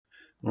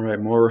All right,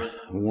 more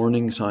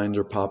warning signs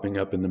are popping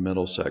up in the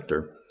metal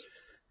sector.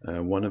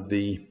 One of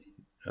the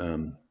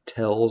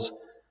tells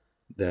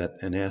that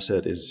an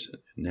asset is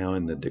now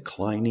in the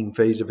declining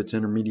phase of its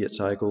intermediate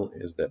cycle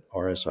is that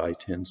RSI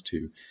tends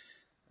to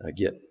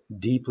get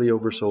deeply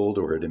oversold,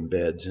 or it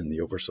embeds in the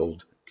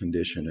oversold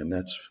condition. And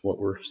that's what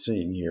we're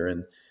seeing here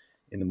in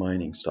the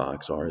mining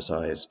stocks.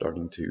 RSI is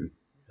starting to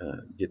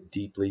get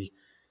deeply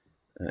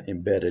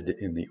embedded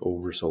in the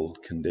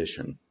oversold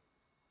condition.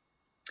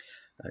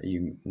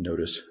 You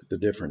notice the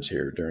difference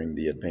here during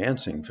the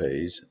advancing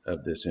phase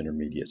of this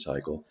intermediate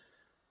cycle.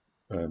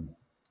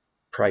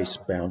 Price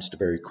bounced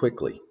very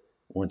quickly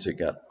once it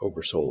got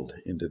oversold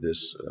into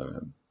this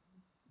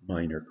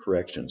minor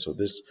correction. So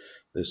this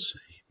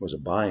was a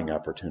buying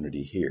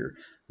opportunity here.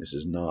 This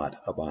is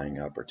not a buying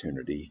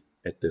opportunity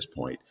at this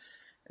point.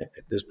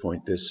 At this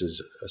point, this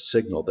is a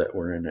signal that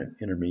we're in an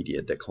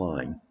intermediate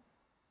decline.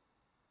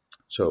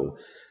 So,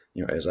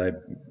 as I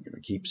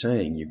keep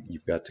saying,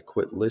 you've got to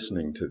quit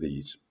listening to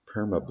these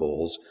perma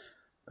bulls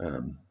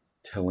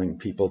telling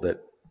people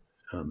that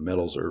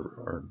metals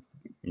are,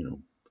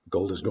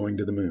 gold is going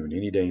to the moon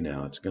any day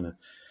now.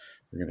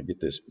 We're gonna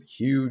get this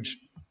huge,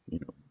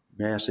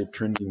 massive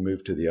trending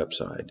move to the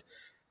upside,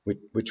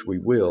 which we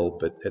will.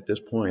 But at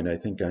this point, I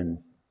think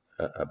I'm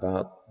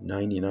about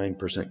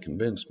 99%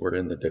 convinced we're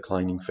in the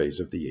declining phase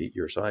of the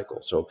 8-year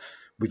cycle. So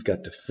we've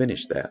got to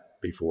finish that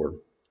before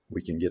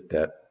we can get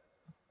that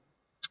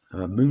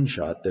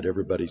moonshot that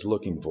everybody's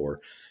looking for.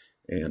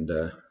 And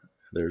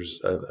there's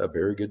a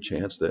very good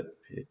chance that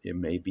it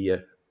may be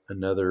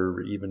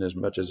another, even as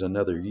much as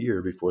another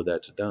year before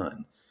that's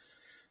done.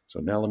 So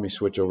now let me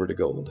switch over to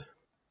gold.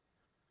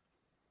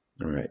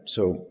 All right,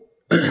 so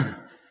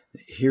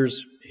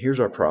here's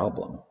our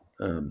problem.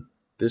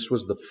 This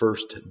was the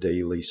first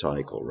daily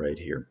cycle right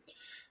here.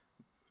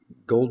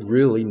 Gold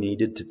really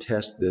needed to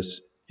test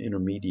this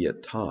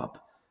intermediate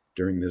top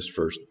during this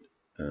first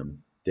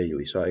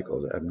daily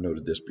cycle. I've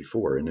noted this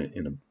before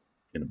in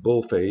a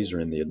bull phase, or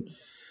in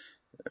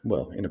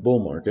a bull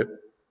market.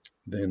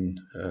 Then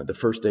the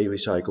first daily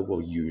cycle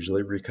will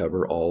usually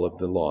recover all of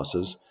the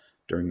losses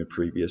during the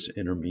previous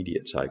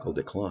intermediate cycle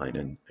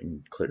decline,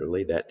 and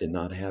clearly that did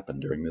not happen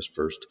during this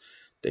first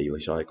daily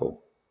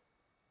cycle.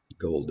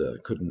 Gold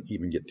couldn't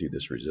even get through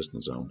this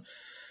resistance zone.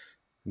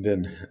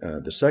 Then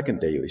the second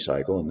daily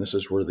cycle, and this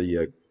is where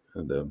the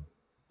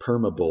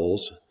perma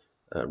bulls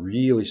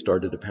really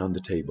started to pound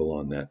the table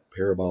on that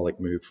parabolic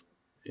move,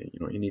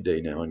 any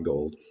day now in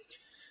gold.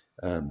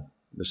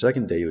 The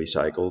second daily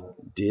cycle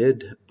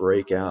did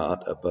break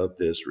out above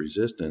this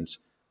resistance,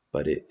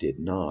 but it did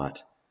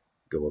not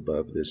go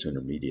above this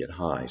intermediate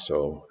high.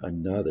 So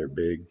another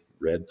big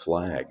red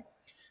flag.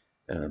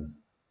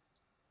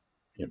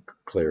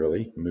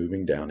 Clearly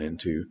moving down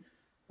into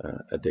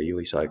a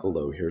daily cycle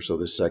low here. So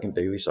the second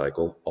daily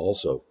cycle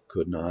also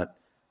could not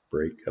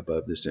break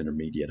above this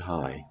intermediate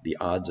high. The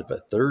odds of a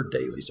third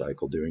daily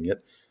cycle doing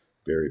it,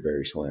 very,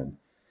 very slim.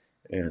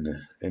 And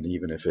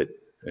even if it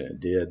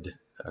did,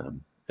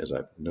 as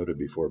I've noted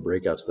before,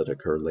 breakouts that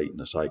occur late in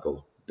the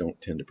cycle don't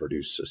tend to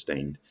produce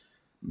sustained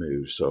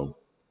moves. So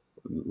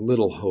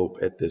little hope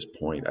at this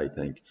point, I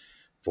think,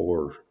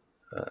 for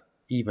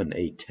even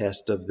a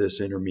test of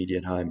this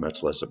intermediate high,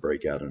 much less a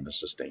breakout and a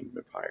sustained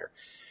move higher.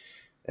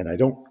 And I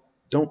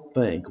don't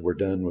think we're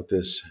done with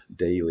this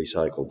daily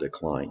cycle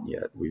decline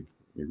yet. We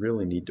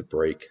really need to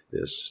break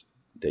this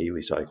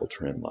daily cycle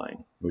trend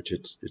line, which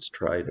it's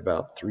tried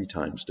about 3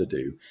 times to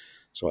do.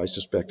 So I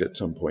suspect at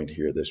some point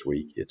here this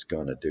week it's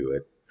going to do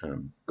it.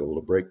 Gold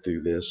will break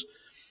through this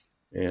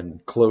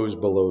and close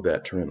below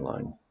that trend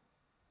line.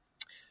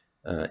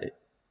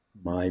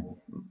 My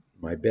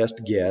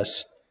best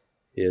guess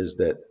is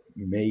that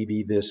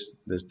maybe this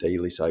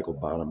daily cycle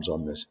bottoms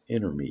on this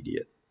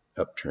intermediate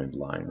uptrend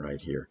line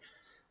right here.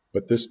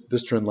 But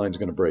this trend line is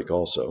going to break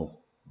also.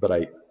 But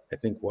I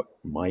think what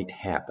might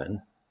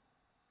happen,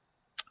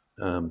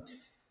 and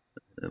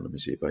let me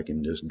see if I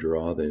can just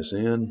draw this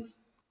in.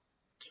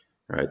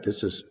 All right,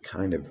 this is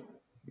kind of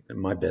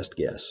my best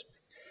guess.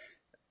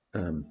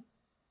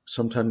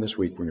 Sometime this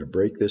week, we're going to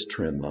break this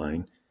trend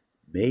line.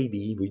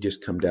 Maybe we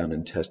just come down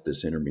and test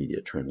this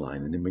intermediate trend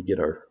line, and then we get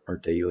our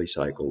daily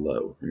cycle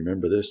low.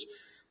 Remember, this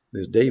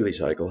daily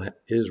cycle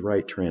is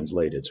right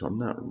translated, so I'm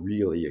not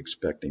really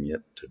expecting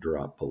it to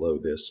drop below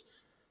this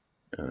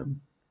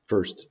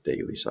first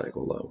daily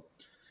cycle low.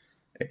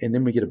 And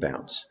then we get a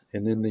bounce,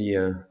 and then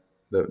the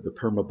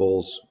perma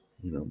bulls,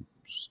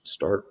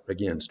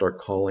 start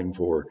calling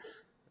for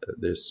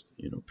this,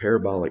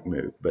 parabolic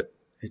move, but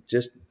it's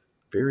just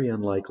very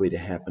unlikely to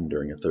happen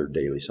during a third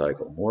daily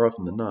cycle. More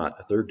often than not,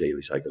 a third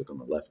daily cycle is going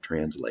to left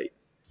translate,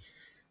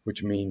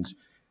 which means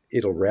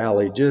it'll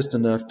rally just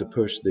enough to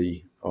push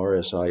the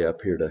RSI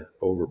up here to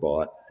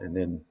overbought, and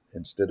then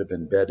instead of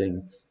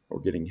embedding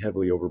or getting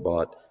heavily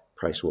overbought,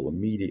 price will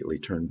immediately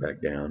turn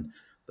back down.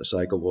 The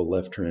cycle will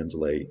left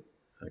translate,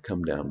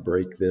 come down,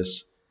 break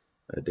this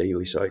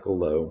daily cycle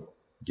low,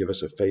 give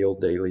us a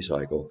failed daily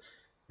cycle,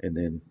 and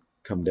then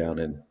come down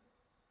and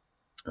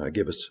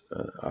give us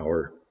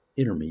our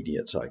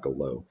intermediate cycle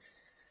low.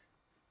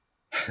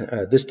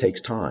 This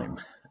takes time.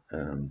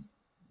 Um,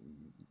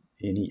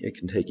 it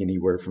can take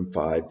anywhere from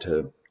 5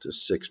 to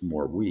 6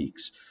 more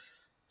weeks.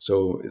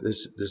 So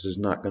this is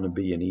not going to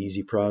be an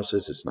easy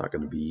process. It's not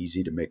going to be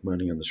easy to make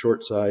money on the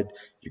short side.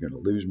 You're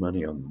going to lose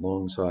money on the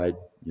long side,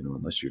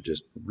 unless you're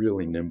just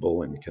really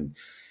nimble and can,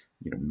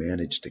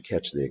 manage to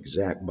catch the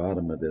exact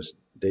bottom of this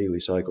daily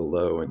cycle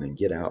low and then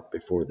get out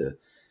before the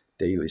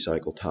daily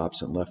cycle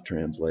tops and left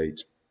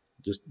translates.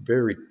 Just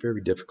very,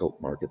 very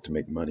difficult market to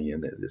make money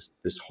in.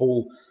 This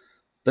whole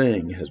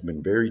thing has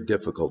been very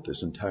difficult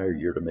this entire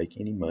year to make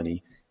any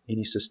money,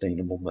 any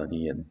sustainable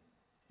money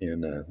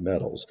in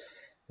metals.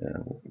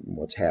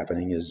 What's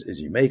happening is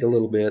you make a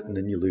little bit and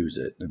then you lose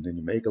it, and then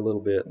you make a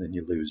little bit and then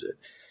you lose it.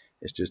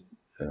 It's just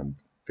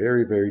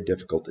very, very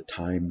difficult to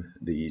time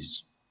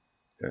these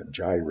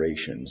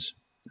gyrations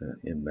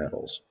in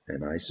metals,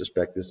 and I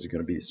suspect this is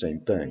going to be the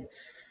same thing.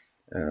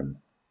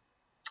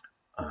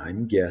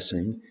 I'm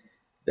guessing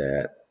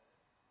that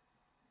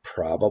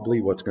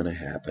probably what's going to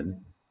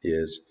happen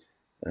is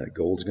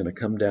gold's going to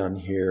come down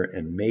here,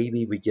 and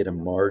maybe we get a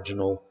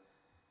marginal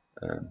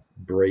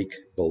break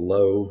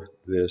below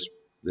this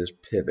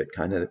pivot,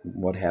 kind of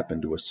what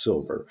happened to a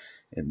silver.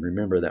 And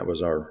remember, that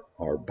was our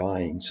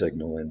buying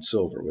signal in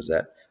silver, was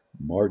that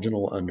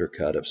marginal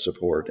undercut of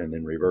support and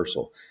then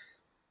reversal.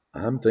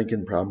 I'm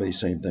thinking probably the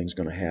same thing's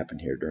going to happen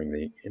here during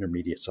the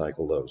intermediate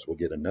cycle lows. We'll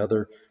get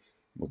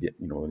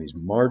these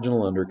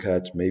marginal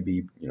undercuts.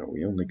 Maybe,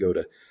 we only go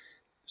to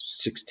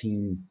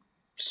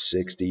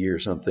 1660 or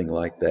something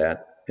like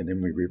that, and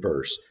then we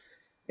reverse.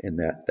 And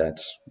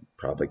that's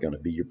probably going to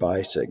be your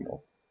buy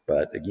signal.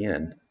 But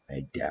again,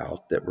 I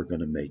doubt that we're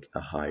going to make a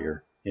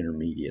higher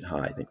intermediate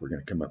high. I think we're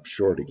going to come up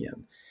short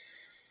again.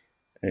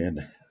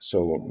 And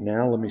so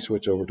now let me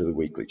switch over to the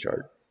weekly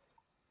chart.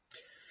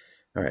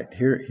 All right,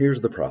 here's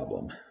the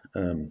problem.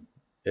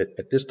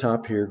 At this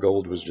top here,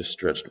 gold was just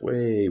stretched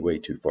way, way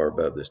too far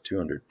above this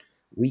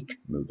 200-week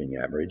moving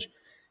average.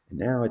 And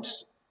now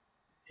it's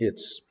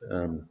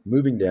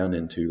moving down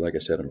into, like I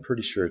said, I'm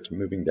pretty sure it's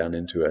moving down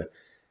into a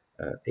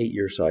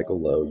 8-year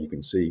cycle low. You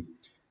can see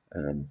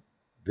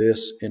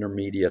this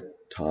intermediate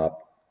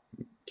top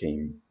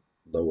came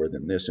lower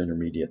than this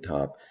intermediate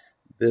top.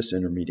 This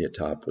intermediate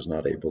top was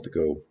not able to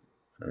go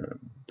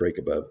break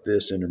above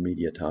this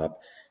intermediate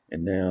top.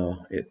 And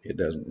now it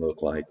doesn't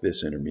look like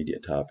this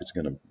intermediate top is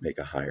going to make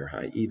a higher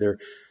high either.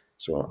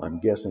 So I'm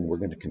guessing we're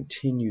going to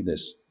continue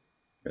this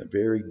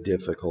very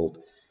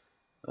difficult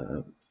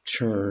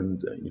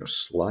churn,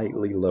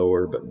 slightly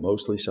lower, but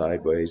mostly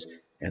sideways,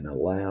 and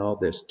allow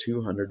this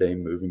 200-day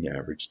moving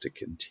average to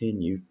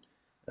continue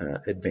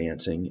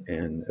advancing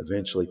and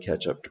eventually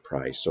catch up to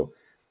price. So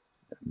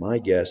my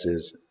guess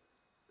is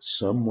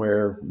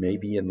somewhere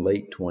maybe in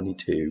late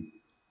 22,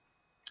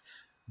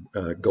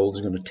 gold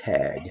is going to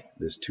tag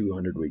this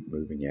 200-week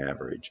moving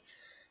average.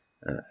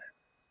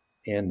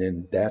 And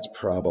then that's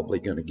probably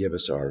going to give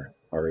us our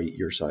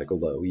 8-year cycle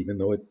low, even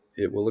though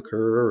it will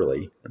occur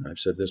early. And I've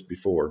said this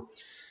before.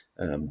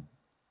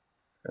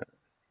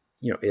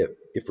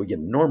 If we get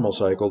a normal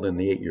cycle, then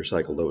the 8-year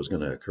cycle low is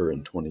going to occur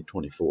in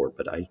 2024.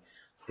 But I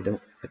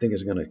think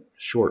it's going to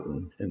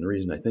shorten. And the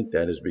reason I think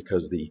that is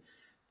because the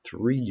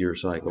 3-year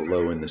cycle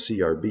low in the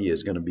CRB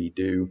is going to be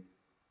due.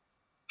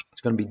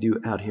 It's going to be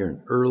due out here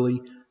in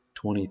early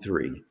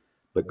 23.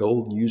 But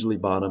gold usually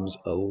bottoms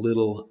a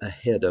little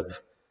ahead of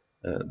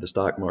the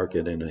stock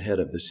market and ahead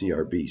of the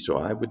CRB. So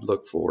I would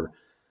look for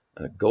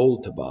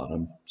gold to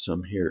bottom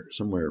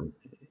somewhere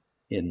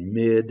in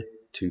mid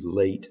to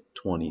late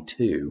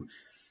 22,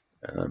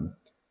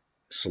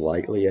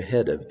 slightly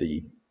ahead of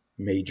the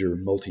major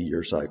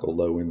multi-year cycle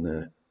low in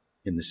the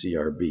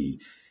CRB,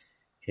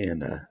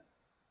 and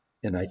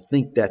I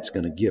think that's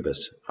going to give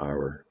us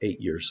our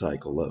 8-year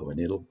cycle low, and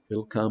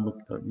it'll come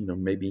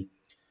maybe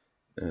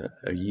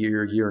a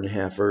year and a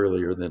half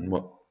earlier than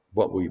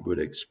what we would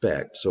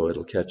expect. So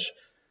it'll catch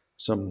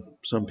some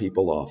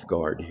people off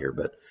guard here,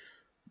 but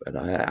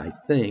I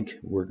think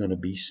we're going to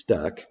be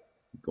stuck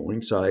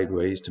going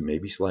sideways to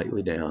maybe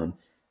slightly down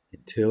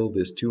until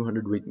this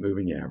 200-week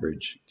moving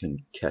average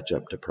can catch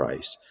up to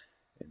price.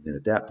 And then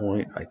at that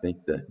point, I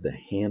think that the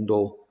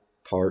handle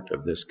part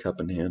of this cup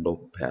and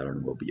handle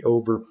pattern will be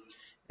over.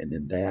 And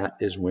then that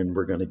is when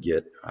we're going to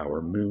get our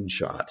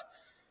moonshot.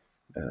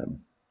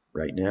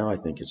 Right now, I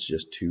think it's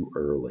just too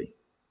early.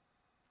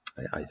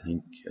 I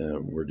think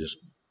we just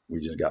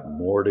got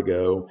more to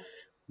go.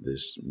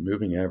 This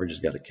moving average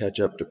has got to catch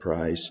up to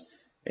price,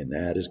 and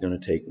that is going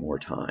to take more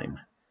time,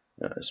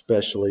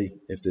 especially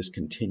if this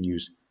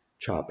continues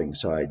chopping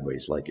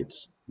sideways like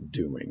it's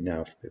doing.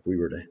 Now, if we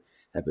were to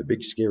have a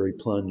big scary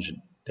plunge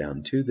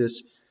down to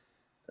this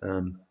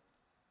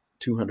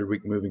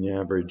 200-week moving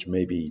average,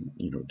 maybe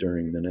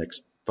during the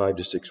next 5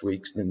 to 6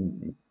 weeks,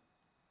 then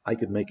I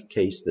could make a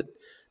case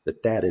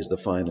that is the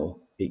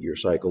final 8-year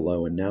cycle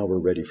low, and now we're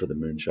ready for the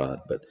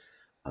moonshot. But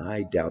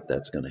I doubt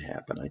that's going to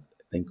happen. I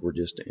think we're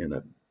just in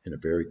a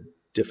very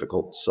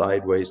difficult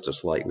sideways to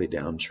slightly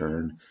down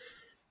churn,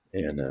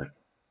 and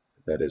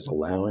that is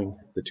allowing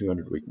the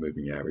 200-week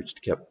moving average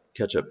to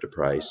catch up to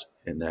price,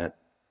 and that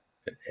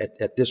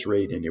at this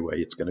rate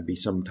anyway, it's going to be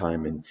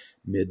sometime in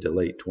mid to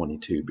late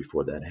 22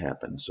 before that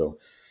happens. So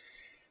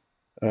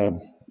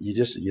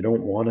you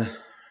don't want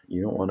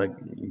to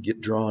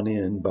get drawn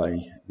in by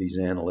these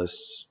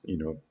analysts,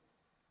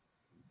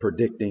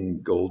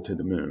 predicting gold to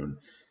the moon.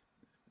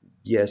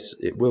 Yes,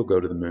 it will go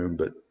to the moon,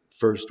 but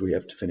first we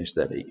have to finish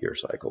that 8-year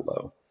cycle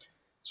low.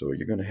 So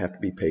you're going to have to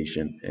be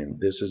patient, and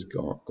this is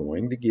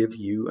going to give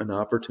you an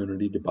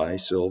opportunity to buy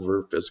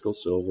silver, physical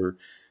silver,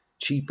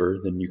 cheaper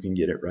than you can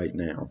get it right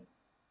now.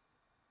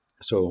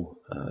 So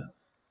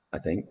I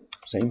think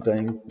same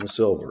thing with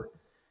silver.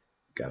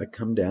 Got to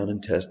come down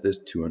and test this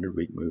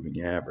 200-week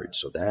moving average.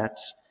 So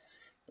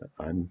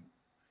I've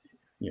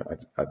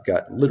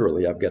got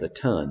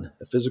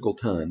a physical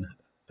ton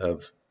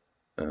of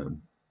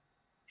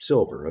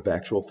silver, of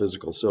actual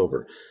physical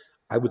silver.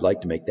 I would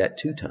like to make that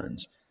 2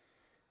 tons.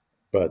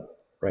 But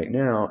right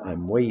now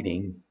I'm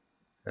waiting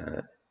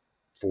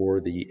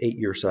for the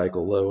 8-year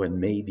cycle low and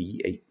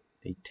maybe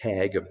a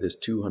tag of this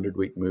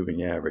 200-week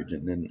moving average.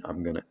 And then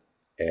I'm going to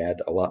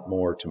add a lot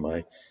more to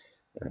my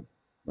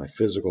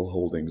physical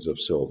holdings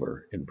of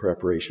silver in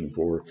preparation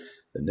for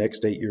the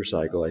next 8-year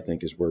cycle. I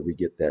think is where we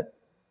get that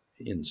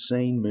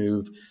insane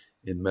move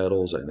in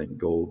metals. I think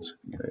gold's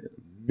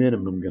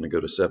minimum going to go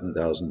to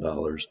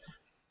 $7,000.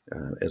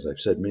 As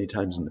I've said many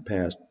times in the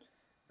past,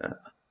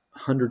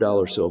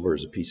 $100 silver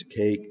is a piece of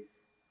cake.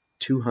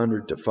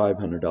 $200 to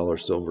 $500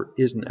 silver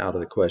isn't out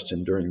of the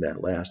question during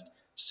that last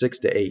 6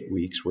 to 8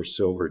 weeks where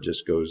silver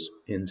just goes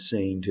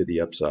insane to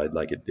the upside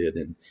like it did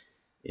in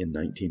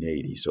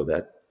 1980. So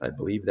that, I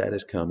believe that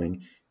is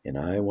coming, and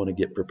I want to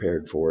get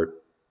prepared for it.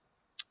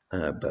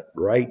 But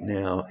right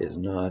now is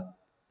not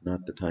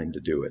the time to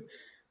do it.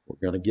 We're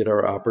going to get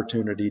our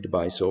opportunity to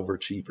buy silver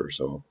cheaper.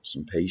 So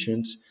some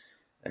patience,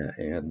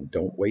 and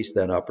don't waste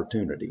that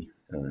opportunity.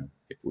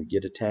 If we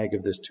get a tag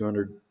of this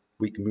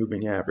 200-week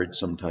moving average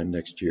sometime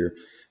next year,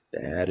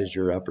 that is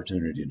your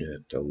opportunity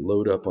to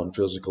load up on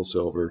physical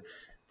silver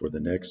for the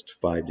next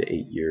 5 to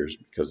 8 years,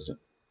 because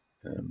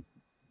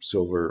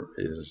silver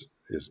is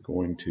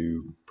going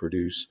to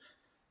produce,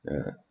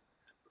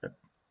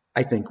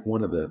 I think,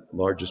 one of the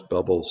largest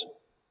bubbles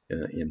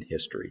in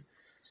history.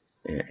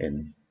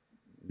 And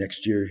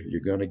next year,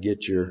 you're going to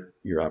get your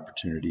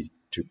opportunity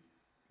to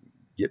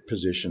get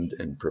positioned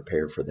and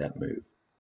prepare for that move.